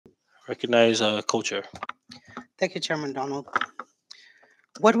Recognize culture. Thank you, Chairman Donald.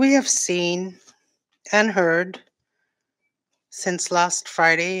 What we have seen and heard since last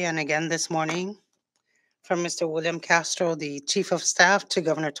Friday and again this morning from Mr. William Castro, the Chief of Staff to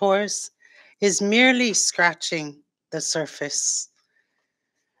Governor Torres, is merely scratching the surface.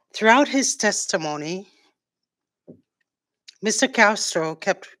 Throughout his testimony, Mr. Castro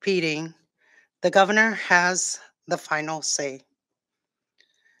kept repeating, the governor has the final say.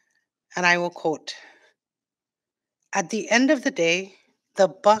 And I will quote, at the end of the day, the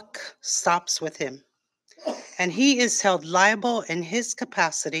buck stops with him, and he is held liable in his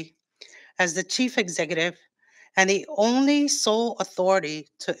capacity as the chief executive and the only sole authority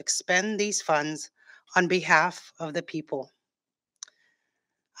to expend these funds on behalf of the people.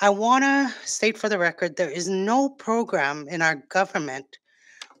 I want to state for the record, there is no program in our government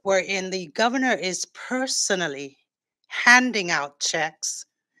wherein the governor is personally handing out checks,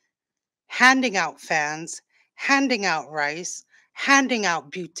 handing out fans, handing out rice, handing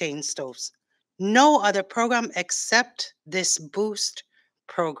out butane stoves. No other program except this boost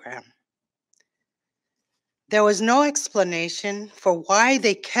program. There was no explanation for why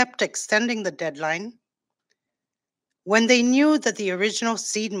they kept extending the deadline when they knew that the original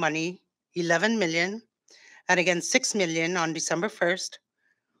seed money, 11 million, and again 6 million on December 1st,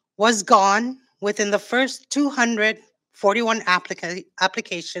 was gone within the first 241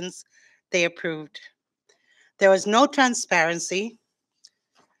 applications they approved. There was no transparency,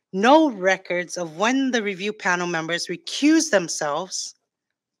 no records of when the review panel members recused themselves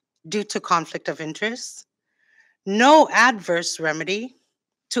due to conflict of interest, no adverse remedy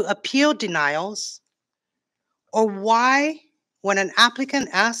to appeal denials, or why, when an applicant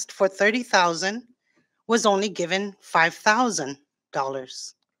asked for $30,000, was only given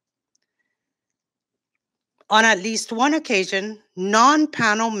 $5,000. On at least one occasion,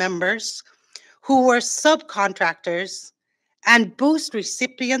 non-panel members who were subcontractors and boost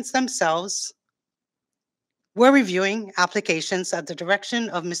recipients themselves were reviewing applications at the direction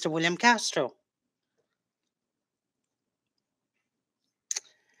of Mr. William Castro.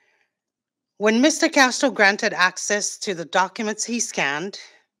 When Mr. Castro granted access to the documents he scanned,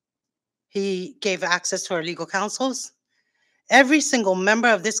 he gave access to our legal counsels. Every single member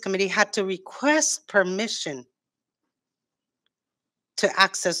of this committee had to request permission to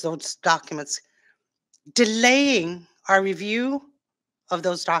access those documents, delaying our review of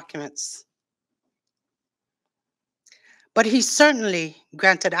those documents. But he certainly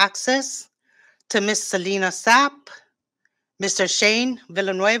granted access to Ms. Celina Sapp, Mr. Shane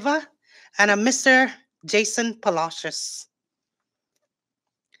Villanueva, and a Mr. Jason Palacios.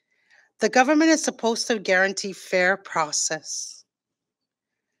 The government is supposed to guarantee fair process.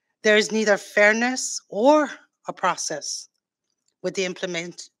 There is neither fairness or a process with the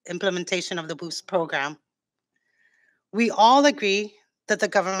implementation of the Boost program. We all agree that the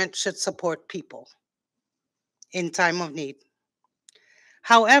government should support people in time of need.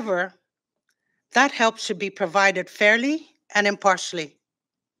 However, that help should be provided fairly and impartially.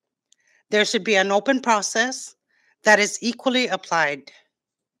 There should be an open process that is equally applied.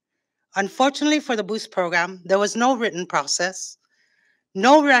 Unfortunately for the Boost program, there was no written process,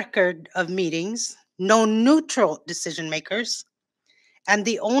 no record of meetings, no neutral decision makers, and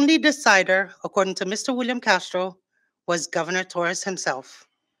the only decider, according to Mr. William Castro, was Governor Torres himself,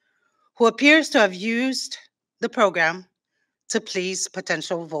 who appears to have used the program to please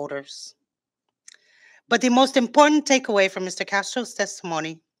potential voters. But the most important takeaway from Mr. Castro's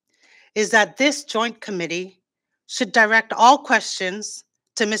testimony is that this joint committee should direct all questions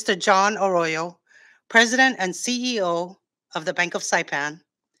to Mr. John Arroyo, President and CEO of the Bank of Saipan.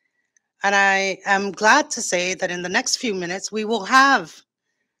 And I am glad to say that in the next few minutes, we will have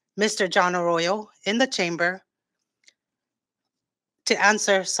Mr. John Arroyo in the chamber to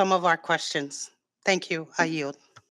answer some of our questions. Thank you. I yield.